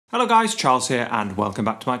Hello guys, Charles here and welcome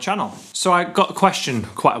back to my channel. So I got a question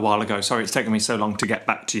quite a while ago, sorry it's taken me so long to get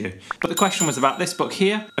back to you. But the question was about this book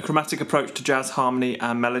here, A Chromatic Approach to Jazz Harmony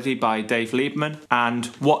and Melody by Dave Liebman, and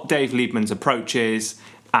what Dave Liebman's approach is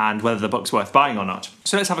and whether the book's worth buying or not.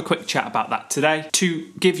 So let's have a quick chat about that today.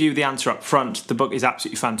 To give you the answer up front, the book is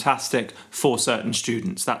absolutely fantastic for certain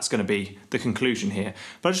students. That's going to be the conclusion here.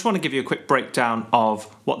 But I just want to give you a quick breakdown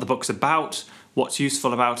of what the book's about, what's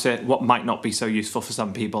useful about it, what might not be so useful for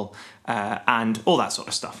some people, and all that sort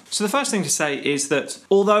of stuff. So the first thing to say is that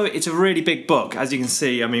although it's a really big book, as you can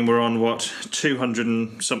see, I mean, we're on what, 200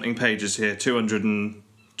 and something pages here,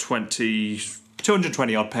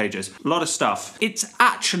 220 odd pages, a lot of stuff. It's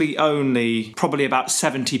actually only probably about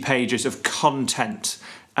 70 pages of content,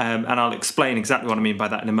 and I'll explain exactly what I mean by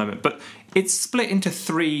that in a moment, but it's split into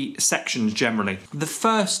 3 sections generally. The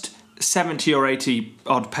first 70 or 80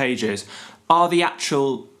 odd pages are the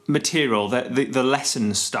actual material, the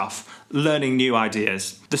lesson stuff, learning new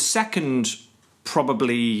ideas. The second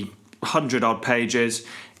probably 100 odd pages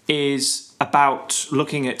is about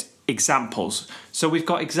looking at examples. So we've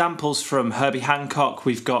got examples from Herbie Hancock,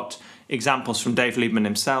 we've got examples from Dave Liebman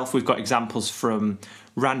himself, we've got examples from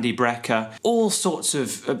Randy Brecker, all sorts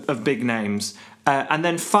of big names. And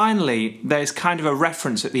then finally, there's kind of a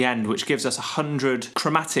reference at the end which gives us 100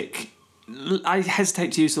 chromatic, I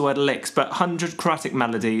hesitate to use the word licks, but 100 chromatic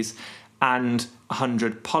melodies and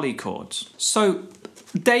 100 polychords. So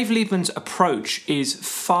Dave Liebman's approach is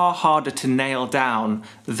far harder to nail down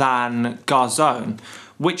than Garzone,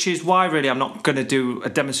 which is why really I'm not going to do a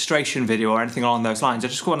demonstration video or anything along those lines. I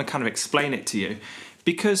just want to kind of explain it to you,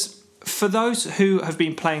 because for those who have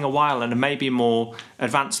been playing a while and are maybe more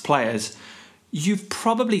advanced players, you've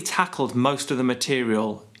probably tackled most of the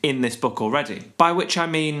material in this book already. By which I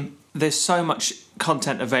mean there's so much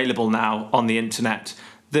content available now on the internet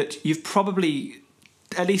that you've probably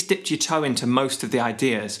at least dipped your toe into most of the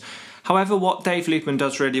ideas. However, what Dave Liebman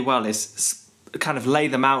does really well is kind of lay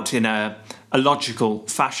them out in a logical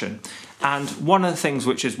fashion. And one of the things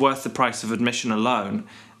which is worth the price of admission alone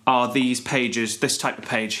are these pages, this type of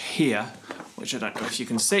page here, which I don't know if you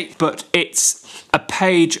can see, but it's a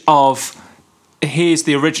page of here's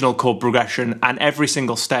the original chord progression and every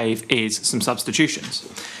single stave is some substitutions.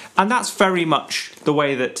 And that's very much the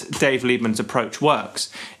way that Dave Liebman's approach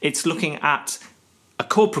works. It's looking at a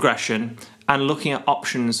chord progression and looking at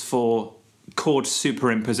options for chord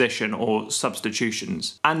superimposition or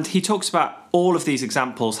substitutions. And he talks about all of these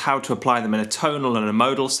examples, how to apply them in a tonal and a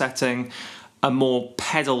modal setting, a more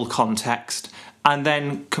pedal context, and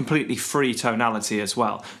then completely free tonality as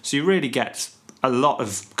well. So you really get a lot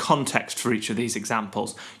of context for each of these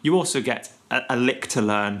examples. You also get a lick to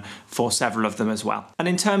learn for several of them as well. And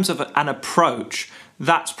in terms of an approach,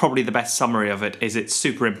 that's probably the best summary of it, is its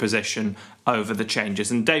superimposition over the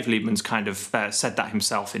changes. And Dave Liebman's kind of said that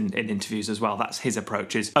himself in interviews as well. That's his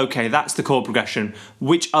approach, is, okay, that's the chord progression.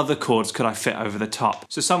 Which other chords could I fit over the top?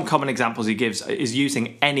 So some common examples he gives is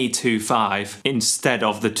using any 2-5 instead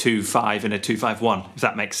of the 2-5 in a 2-5-1, if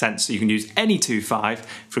that makes sense. So you can use any 2-5.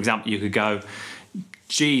 For example, you could go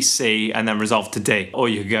G, C, and then resolve to D. Or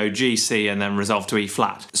you could go G, C, and then resolve to E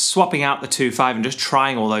flat. Swapping out the 2-5 and just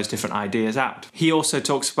trying all those different ideas out. He also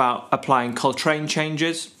talks about applying Coltrane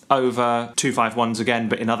changes over 2-5-1s again,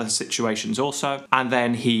 but in other situations also. And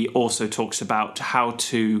then he also talks about how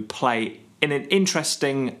to play in an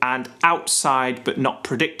interesting and outside but not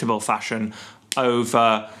predictable fashion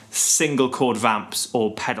over single chord vamps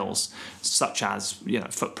or pedals, such as, you know,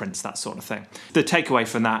 footprints, that sort of thing. The takeaway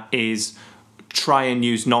from that is try and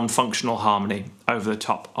use non-functional harmony over the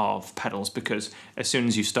top of pedals, because as soon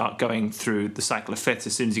as you start going through the cycle of fifths,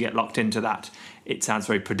 as soon as you get locked into that, it sounds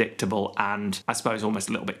very predictable and I suppose almost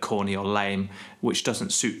a little bit corny or lame, which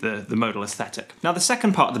doesn't suit the modal aesthetic. Now the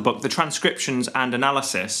second part of the book, the transcriptions and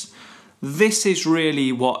analysis, this is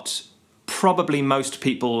really what probably most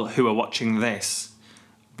people who are watching this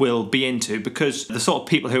will be into, because the sort of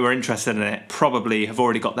people who are interested in it probably have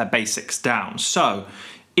already got their basics down. So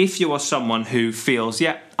if you are someone who feels,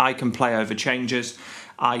 yeah, I can play over changes,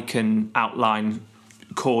 I can outline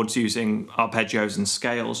chords using arpeggios and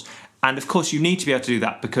scales, and of course you need to be able to do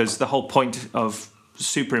that, because the whole point of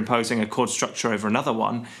superimposing a chord structure over another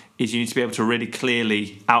one is you need to be able to really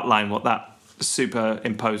clearly outline what that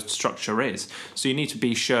superimposed structure is. So you need to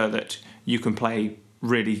be sure that you can play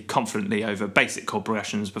really confidently over basic chord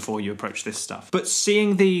progressions before you approach this stuff. But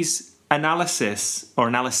seeing these analyses,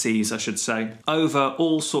 I should say, over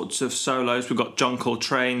all sorts of solos. We've got John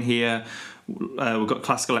Coltrane here, we've got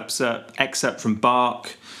classical excerpt from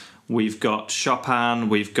Bach, we've got Chopin,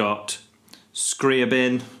 we've got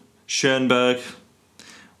Scriabin, Schoenberg,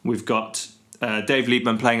 we've got Dave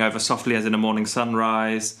Liebman playing over Softly as in a Morning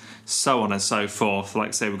Sunrise, so on and so forth. Like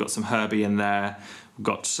I say, we've got some Herbie in there, we've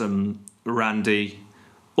got some Randy,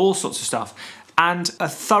 all sorts of stuff. And a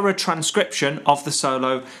thorough transcription of the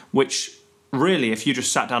solo, which really, if you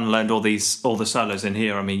just sat down and learned all the solos in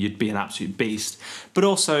here, I mean, you'd be an absolute beast. But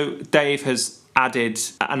also, Dave has added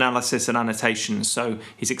analysis and annotations, so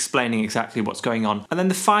he's explaining exactly what's going on. And then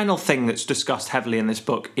the final thing that's discussed heavily in this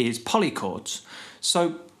book is polychords.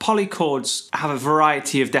 So polychords have a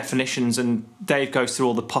variety of definitions, and Dave goes through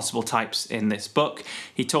all the possible types in this book.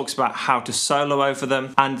 He talks about how to solo over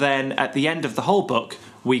them, and then at the end of the whole book,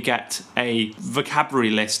 we get a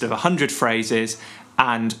vocabulary list of 100 phrases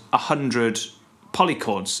and 100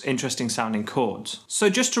 polychords, interesting sounding chords. So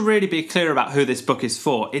just to really be clear about who this book is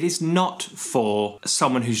for, it is not for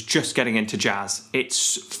someone who's just getting into jazz.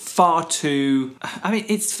 It's far too, I mean,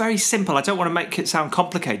 it's very simple. I don't want to make it sound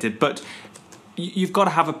complicated, but you've got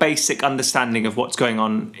to have a basic understanding of what's going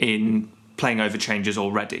on in playing over changes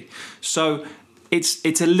already. So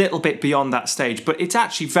it's a little bit beyond that stage, but it's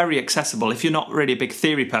actually very accessible. If you're not really a big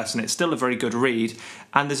theory person, it's still a very good read.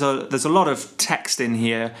 And there's a lot of text in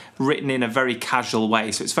here written in a very casual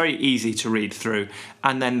way, so it's very easy to read through.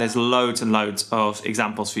 And then there's loads and loads of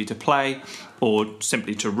examples for you to play or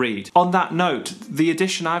simply to read. On that note, the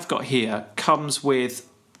edition I've got here comes with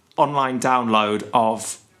online download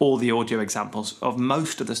of all the audio examples of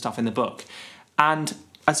most of the stuff in the book. And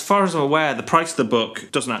as far as I'm aware, the price of the book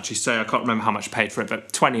doesn't actually say, I can't remember how much I paid for it,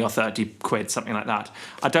 but 20 or 30 quid, something like that.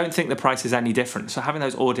 I don't think the price is any different. So having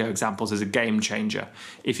those audio examples is a game changer.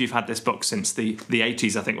 If you've had this book since the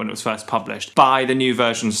 80s, I think, when it was first published, buy the new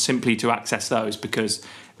versions simply to access those, because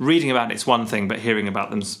reading about it's one thing, but hearing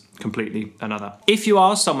about them's completely another. If you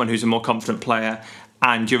are someone who's a more confident player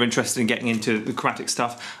and you're interested in getting into the chromatic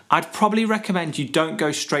stuff, I'd probably recommend you don't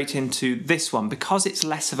go straight into this one, because it's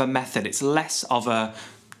less of a method. It's less of a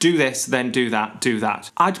do this, then do that, do that.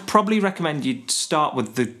 I'd probably recommend you start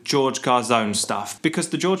with the George Garzone stuff, because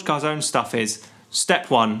the George Garzone stuff is step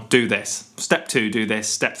 1, do this. Step 2, do this.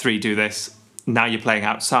 Step 3, do this. Now you're playing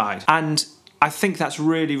outside. And I think that's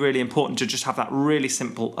really, really important to just have that really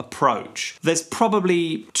simple approach. There's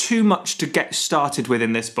probably too much to get started with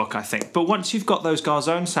in this book, I think. But once you've got those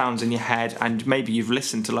Garzone sounds in your head, and maybe you've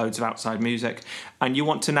listened to loads of outside music, and you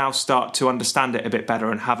want to now start to understand it a bit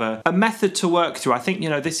better and have a method to work through, I think, you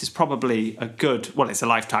know, this is probably a good, well, it's a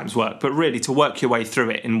lifetime's work, but really to work your way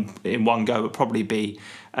through it in one go would probably be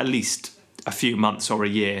at least a few months or a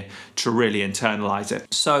year to really internalize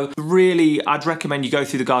it. So really, I'd recommend you go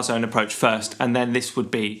through the Garzone approach first, and then this would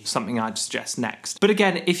be something I'd suggest next. But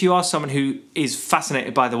again, if you are someone who is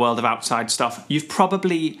fascinated by the world of outside stuff, you've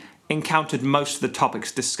probably encountered most of the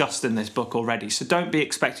topics discussed in this book already, so don't be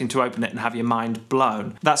expecting to open it and have your mind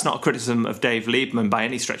blown. That's not a criticism of Dave Liebman by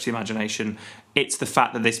any stretch of the imagination. It's the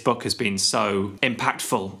fact that this book has been so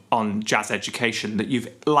impactful on jazz education that you've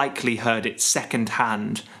likely heard it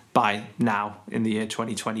secondhand by now in the year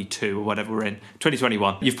 2022 or whatever we're in,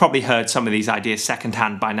 2021. You've probably heard some of these ideas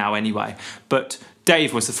secondhand by now anyway, but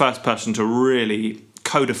Dave was the first person to really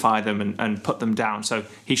codify them and put them down, so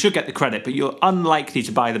he should get the credit, but you're unlikely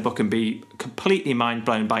to buy the book and be completely mind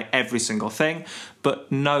blown by every single thing.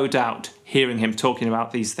 But no doubt hearing him talking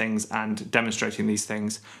about these things and demonstrating these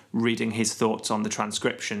things, reading his thoughts on the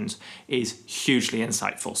transcriptions, is hugely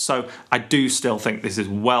insightful. So I do still think this is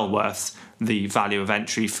well worth the value of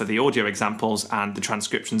entry for the audio examples and the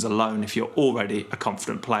transcriptions alone if you're already a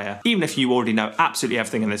confident player. Even if you already know absolutely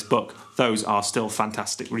everything in this book, those are still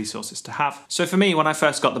fantastic resources to have. So for me, when I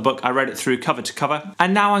first got the book, I read it through cover to cover,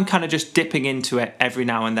 and now I'm kind of just dipping into it every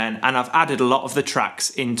now and then, and I've added a lot of the tracks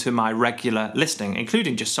into my regular listening,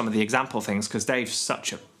 including just some of the example things, because Dave's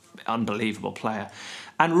such an unbelievable player.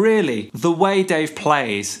 And really, the way Dave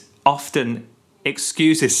plays often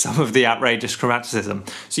excuses some of the outrageous chromaticism.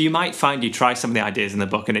 So you might find you try some of the ideas in the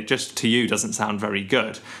book and it just, to you, doesn't sound very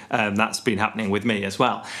good. That's been happening with me as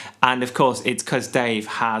well. And of course, it's because Dave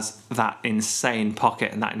has that insane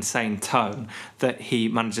pocket and that insane tone that he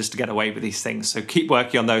manages to get away with these things. So keep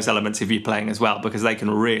working on those elements if you're playing as well, because they can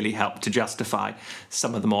really help to justify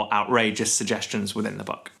some of the more outrageous suggestions within the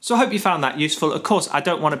book. So I hope you found that useful. Of course, I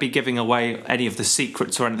don't want to be giving away any of the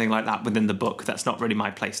secrets or anything like that within the book. That's not really my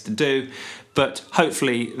place to do. But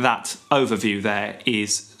hopefully that overview there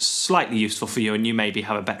is slightly useful for you, and you maybe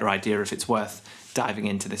have a better idea if it's worth diving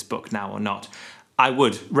into this book now or not. I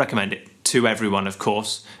would recommend it to everyone, of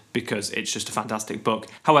course, because it's just a fantastic book.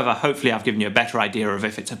 However, hopefully I've given you a better idea of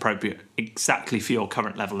if it's appropriate exactly for your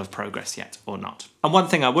current level of progress yet or not. And one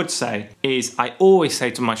thing I would say is I always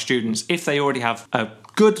say to my students, if they already have a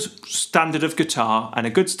good standard of guitar and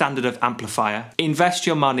a good standard of amplifier, invest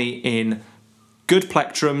your money in good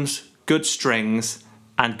plectrums, good strings,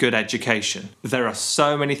 and good education. There are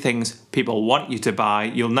so many things people want you to buy.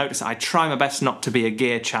 You'll notice I try my best not to be a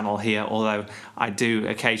gear channel here, although I do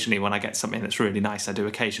occasionally, when I get something that's really nice, I do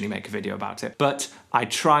occasionally make a video about it. But I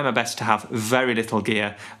try my best to have very little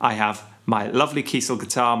gear. I have my lovely Kiesel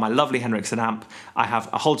guitar, my lovely Henriksen amp, I have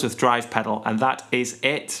a Holdsworth drive pedal, and that is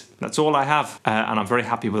it. That's all I have, and I'm very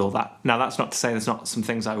happy with all that. Now, that's not to say there's not some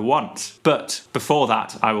things I want, but before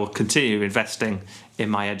that, I will continue investing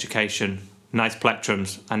in my education, nice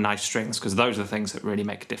plectrums and nice strings, because those are the things that really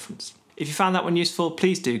make a difference. If you found that one useful,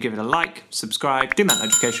 please do give it a like, subscribe, dim that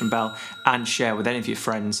notification bell, and share with any of your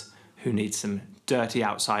friends who need some dirty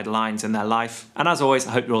outside lines in their life. And as always,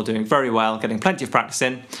 I hope you're all doing very well, getting plenty of practice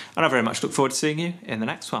in, and I very much look forward to seeing you in the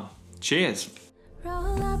next one. Cheers.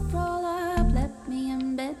 Roll up, let me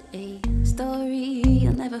embed a story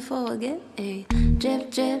you'll never forget. A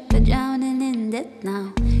drip, drip, we're drowning in debt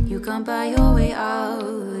now. You can't buy your way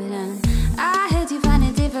out.